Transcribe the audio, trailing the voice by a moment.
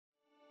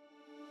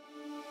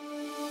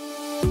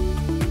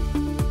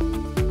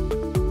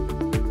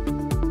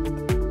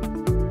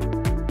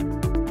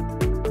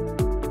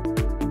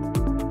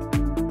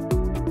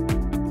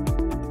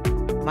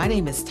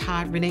name is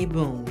Todd Rennae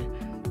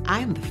Boone. I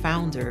am the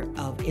founder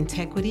of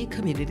nTechQuity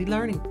Community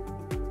Learning.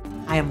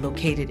 I am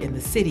located in the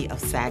city of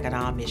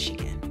Saginaw,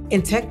 Michigan.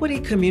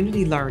 nTechQuity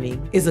Community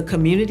Learning is a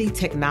community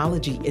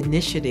technology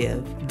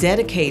initiative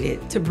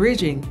dedicated to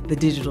bridging the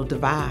digital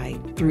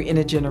divide through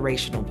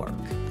intergenerational work.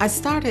 I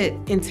started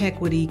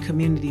nTechQuity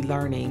Community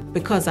Learning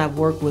because I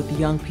work with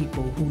young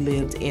people who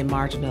lived in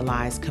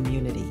marginalized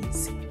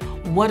communities.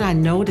 What I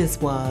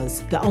noticed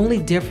was the only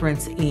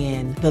difference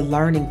in the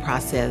learning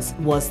process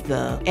was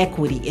the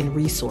equity in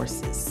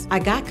resources. I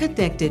got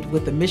connected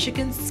with the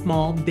Michigan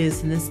Small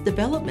Business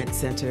Development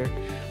Center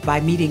by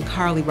meeting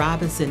Karlie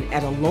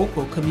at a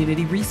local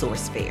community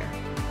resource fair.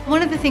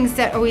 One of the things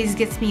that always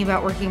gets me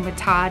about working with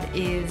Todd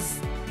is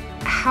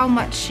how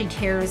much she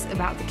cares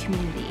about the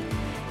community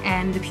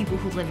and the people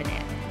who live in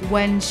it.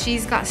 When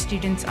she's got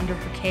students under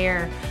her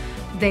care,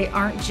 they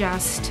aren't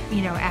just,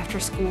 after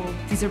school,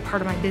 these are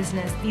part of my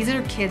business. These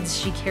are kids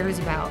she cares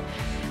about.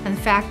 And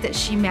the fact that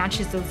she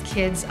matches those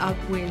kids up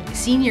with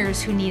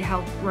seniors who need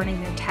help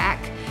running their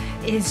tech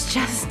is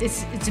just,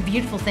 it's a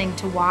beautiful thing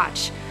to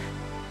watch.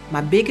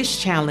 My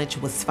biggest challenge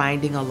was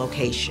finding a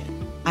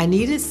location. I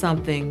needed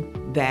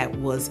something that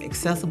was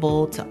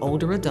accessible to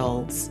older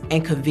adults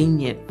and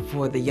convenient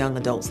for the young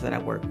adults that I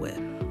work with.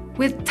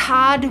 With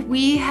Todd,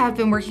 we have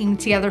been working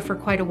together for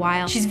quite a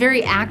while. She's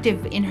very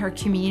active in her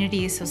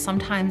community, so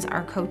sometimes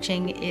our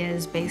coaching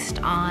is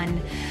based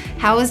on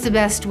how is the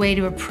best way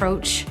to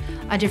approach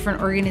a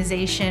different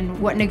organization,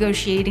 what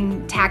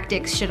negotiating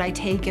tactics should I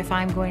take if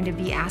I'm going to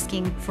be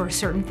asking for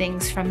certain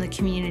things from the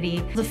community.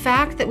 The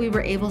fact that we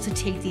were able to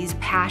take these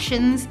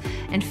passions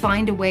and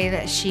find a way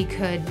that she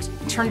could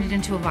turn it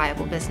into a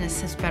viable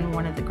business has been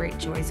one of the great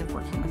joys of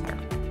working with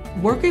her.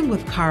 Working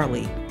with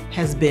Karlie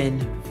has been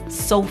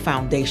so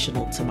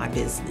foundational to my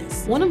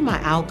business. One of my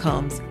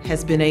outcomes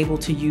has been able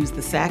to use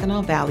the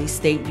Saginaw Valley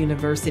State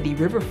University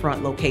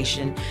Riverfront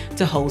location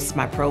to host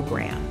my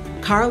program.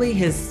 Karlie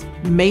has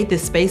made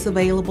this space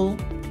available,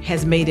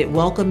 has made it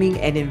welcoming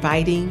and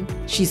inviting.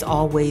 She's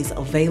always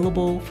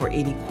available for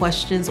any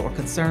questions or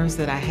concerns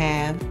that I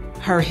have.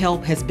 Her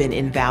help has been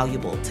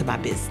invaluable to my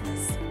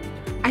business.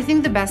 I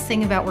think the best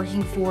thing about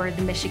working for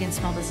the Michigan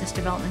Small Business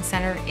Development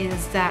Center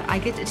is that I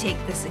get to take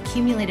this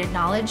accumulated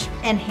knowledge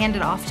and hand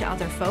it off to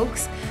other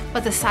folks.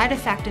 But the side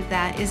effect of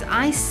that is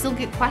I still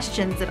get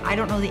questions that I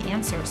don't know the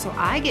answer. So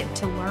I get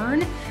to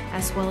learn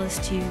as well as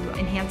to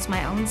enhance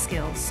my own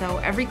skills. So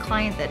every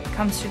client that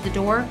comes through the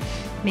door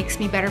makes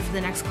me better for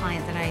the next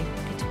client that I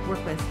get to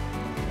work with.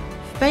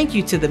 Thank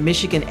you to the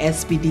Michigan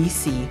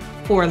SBDC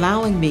for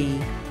allowing me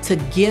to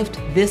gift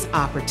this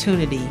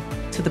opportunity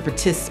to the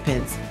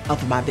participants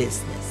of my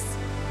business.